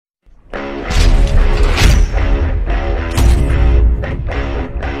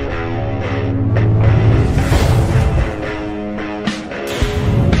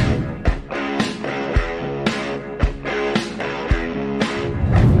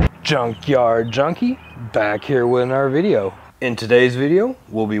Junkyard Junkie, back here with another video. In today's video,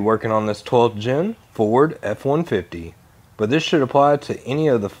 we'll be working on this 12th gen Ford F-150. But this should apply to any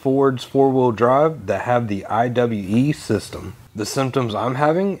of the Ford's four-wheel drive that have the IWE system. The symptoms I'm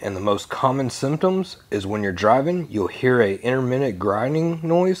having, and the most common symptoms, is when you're driving, you'll hear a intermittent grinding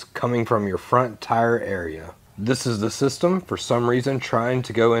noise coming from your front tire area. This is the system, for some reason, trying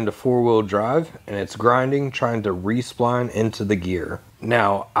to go into four-wheel drive, and it's grinding, trying to respline into the gear.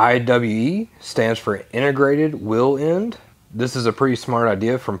 Now, IWE stands for Integrated Wheel End. This is a pretty smart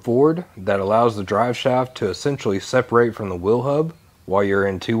idea from Ford that allows the drive shaft to essentially separate from the wheel hub while you're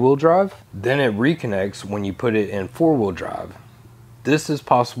in two-wheel drive. Then it reconnects when you put it in four-wheel drive. This is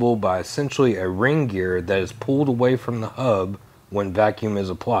possible by essentially a ring gear that is pulled away from the hub when vacuum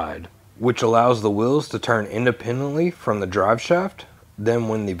is applied, which allows the wheels to turn independently from the drive shaft. Then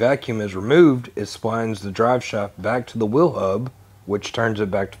when the vacuum is removed, it splines the drive shaft back to the wheel hub, which turns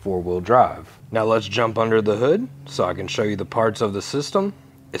it back to four-wheel drive. Now let's jump under the hood so I can show you the parts of the system.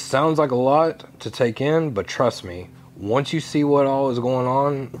 It sounds like a lot to take in, but trust me, once you see what all is going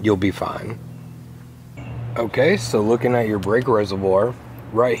on, you'll be fine. Okay, so looking at your brake reservoir,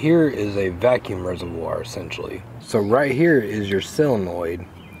 right here is a vacuum reservoir essentially. So right here is your solenoid.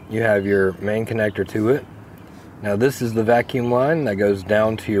 You have your main connector to it. Now this is the vacuum line that goes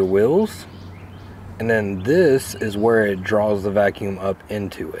down to your wheels. And then this is where it draws the vacuum up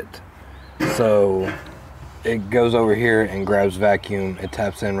into it. So it goes over here and grabs vacuum. It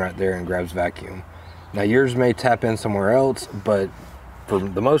taps in right there and grabs vacuum. Now yours may tap in somewhere else, but for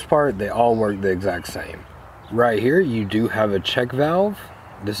the most part, they all work the exact same. Right here, you do have a check valve.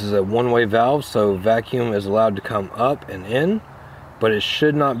 This is a one-way valve, so vacuum is allowed to come up and in, but it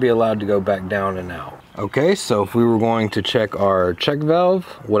should not be allowed to go back down and out. Okay, so if we were going to check our check valve,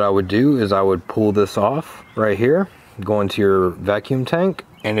 what I would do is I would pull this off right here, go into your vacuum tank,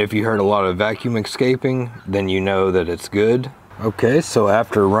 and if you heard a lot of vacuum escaping, then you know that it's good. Okay, so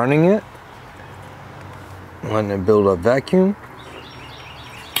after running it, letting it build up vacuum,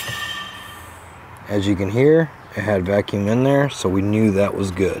 as you can hear, it had vacuum in there, so we knew that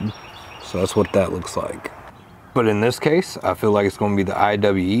was good. So that's what that looks like. But in this case, I feel like it's going to be the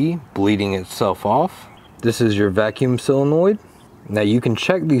IWE bleeding itself off. This is your vacuum solenoid. Now you can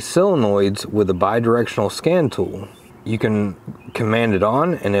check these solenoids with a bidirectional scan tool. You can command it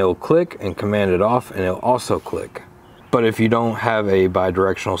on and it'll click, and command it off and it'll also click. But if you don't have a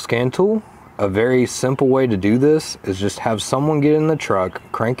bidirectional scan tool, a very simple way to do this is just have someone get in the truck,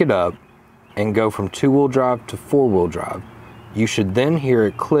 crank it up, and go from two-wheel drive to four-wheel drive. You should then hear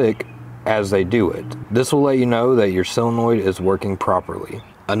it click as they do it. This will let you know that your solenoid is working properly.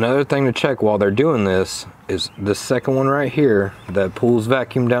 Another thing to check while they're doing this is the second one right here that pulls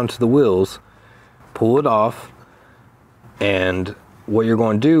vacuum down to the wheels. Pull it off, and what you're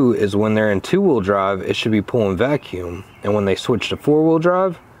going to do is when they're in two-wheel drive, it should be pulling vacuum, and when they switch to four-wheel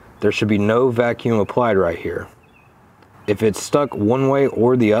drive, there should be no vacuum applied right here. If it's stuck one way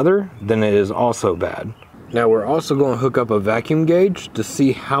or the other, then it is also bad. Now we're also going to hook up a vacuum gauge to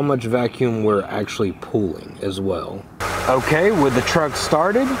see how much vacuum we're actually pulling as well. Okay, with the truck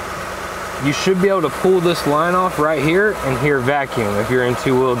started, you should be able to pull this line off right here and hear vacuum if you're in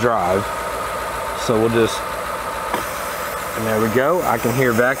two-wheel drive. So we'll just, and there we go, I can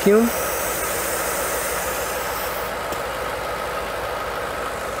hear vacuum.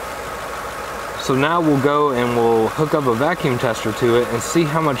 So now we'll go and we'll hook up a vacuum tester to it and see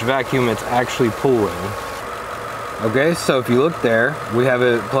how much vacuum it's actually pulling. Okay, so if you look there, we have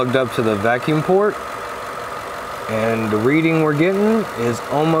it plugged up to the vacuum port, and the reading we're getting is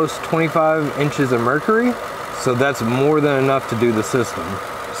almost 25 inches of mercury, so that's more than enough to do the system.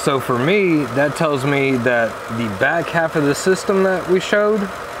 So for me, that tells me that the back half of the system that we showed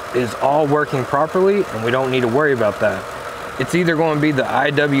is all working properly, and we don't need to worry about that. It's either going to be the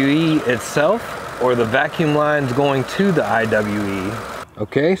IWE itself or the vacuum lines going to the IWE.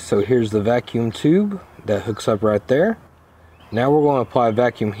 Okay, so here's the vacuum tube that hooks up right there. Now we're going to apply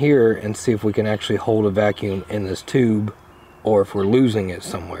vacuum here and see if we can actually hold a vacuum in this tube or if we're losing it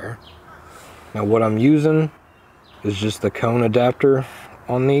somewhere. Now what I'm using is just the cone adapter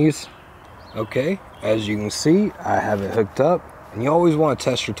on these. Okay, as you can see, I have it hooked up, and you always want to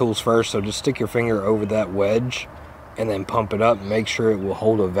test your tools first, so just stick your finger over that wedge and then pump it up and make sure it will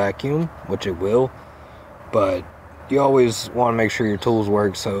hold a vacuum, which it will. But you always want to make sure your tools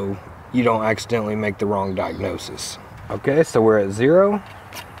work so you don't accidentally make the wrong diagnosis. Okay, so we're at 0.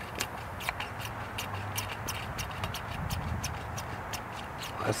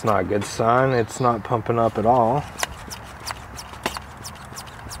 That's not a good sign. It's not pumping up at all.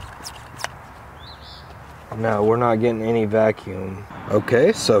 No, we're not getting any vacuum.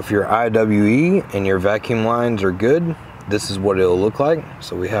 Okay, so if your IWE and your vacuum lines are good, this is what it'll look like.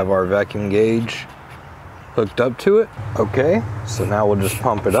 So we have our vacuum gauge hooked up to it. Okay, so now we'll just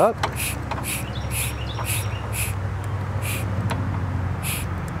pump it up.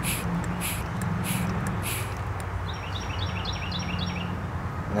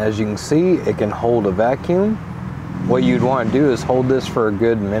 And as you can see, it can hold a vacuum. What you'd want to do is hold this for a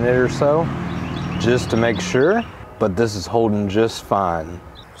good minute or so, just to make sure, but this is holding just fine.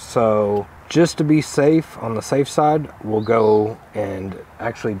 So just to be safe, on the safe side, we'll go and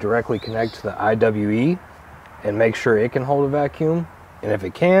actually directly connect to the IWE and make sure it can hold a vacuum. And if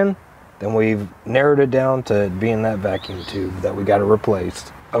it can, then we've narrowed it down to being that vacuum tube that we got to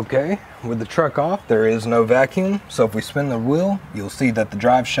replace. Okay, with the truck off, there is no vacuum. So if we spin the wheel, you'll see that the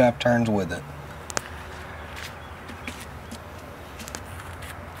drive shaft turns with it.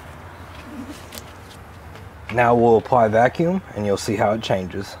 Now we'll apply vacuum and you'll see how it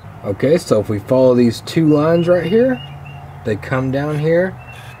changes. Okay, so if we follow these two lines right here, they come down here,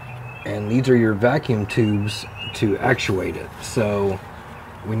 and these are your vacuum tubes to actuate it. So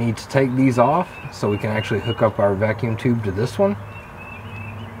we need to take these off so we can actually hook up our vacuum tube to this one.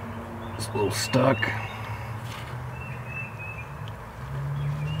 It's a little stuck.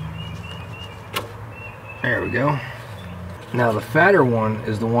 There we go. Now the fatter one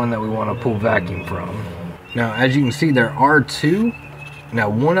is the one that we want to pull vacuum from. Now as you can see, there are two. Now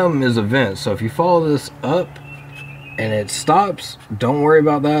one of them is a vent, so if you follow this up and it stops, don't worry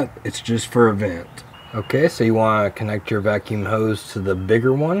about that, it's just for a vent. Okay, so you want to connect your vacuum hose to the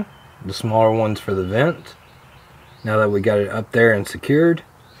bigger one, the smaller one's for the vent. Now that we got it up there and secured,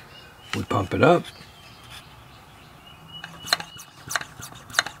 we pump it up.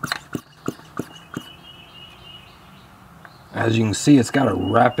 As you can see, it's got a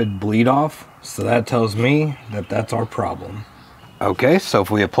rapid bleed off, so that tells me that that's our problem. Okay, so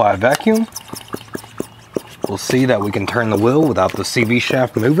if we apply vacuum, we'll see that we can turn the wheel without the CV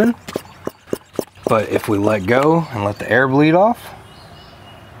shaft moving. But if we let go and let the air bleed off,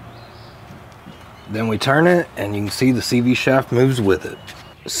 then we turn it and you can see the CV shaft moves with it.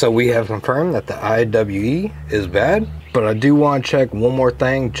 So we have confirmed that the IWE is bad, but I do want to check one more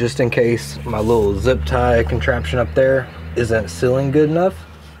thing just in case my little zip tie contraption up there isn't sealing good enough.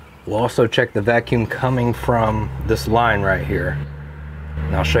 We'll also check the vacuum coming from this line right here.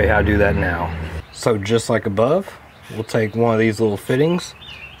 And I'll show you how to do that now. So just like above, we'll take one of these little fittings,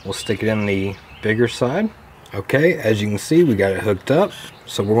 we'll stick it in the bigger side. Okay, as you can see, we got it hooked up.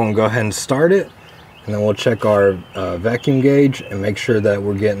 So we're gonna go ahead and start it, and then we'll check our vacuum gauge and make sure that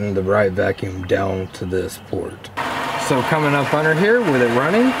we're getting the right vacuum down to this port. So coming up under here with it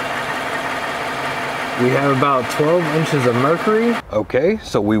running, we have about 12 inches of mercury. Okay,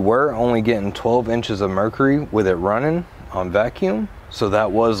 so we were only getting 12 inches of mercury with it running on vacuum. So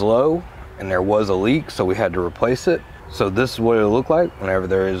that was low and there was a leak, so we had to replace it. So this is what it'll look like whenever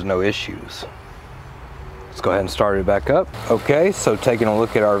there is no issues. Let's go ahead and start it back up. Okay, so taking a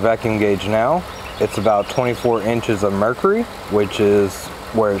look at our vacuum gauge now, it's about 24 inches of mercury, which is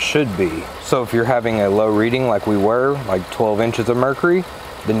where it should be. So if you're having a low reading like we were, like 12 inches of mercury,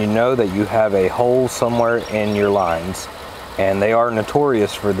 then you know that you have a hole somewhere in your lines. And they are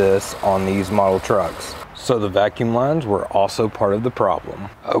notorious for this on these model trucks. So the vacuum lines were also part of the problem.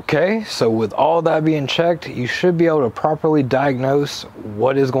 Okay, so with all that being checked, you should be able to properly diagnose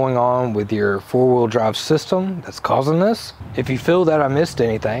what is going on with your four-wheel drive system that's causing this. If you feel that I missed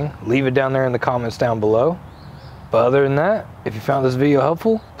anything, leave it down there in the comments down below. But other than that, if you found this video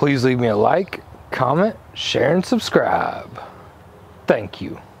helpful, please leave me a like, comment, share, and subscribe. Thank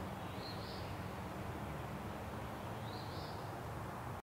you.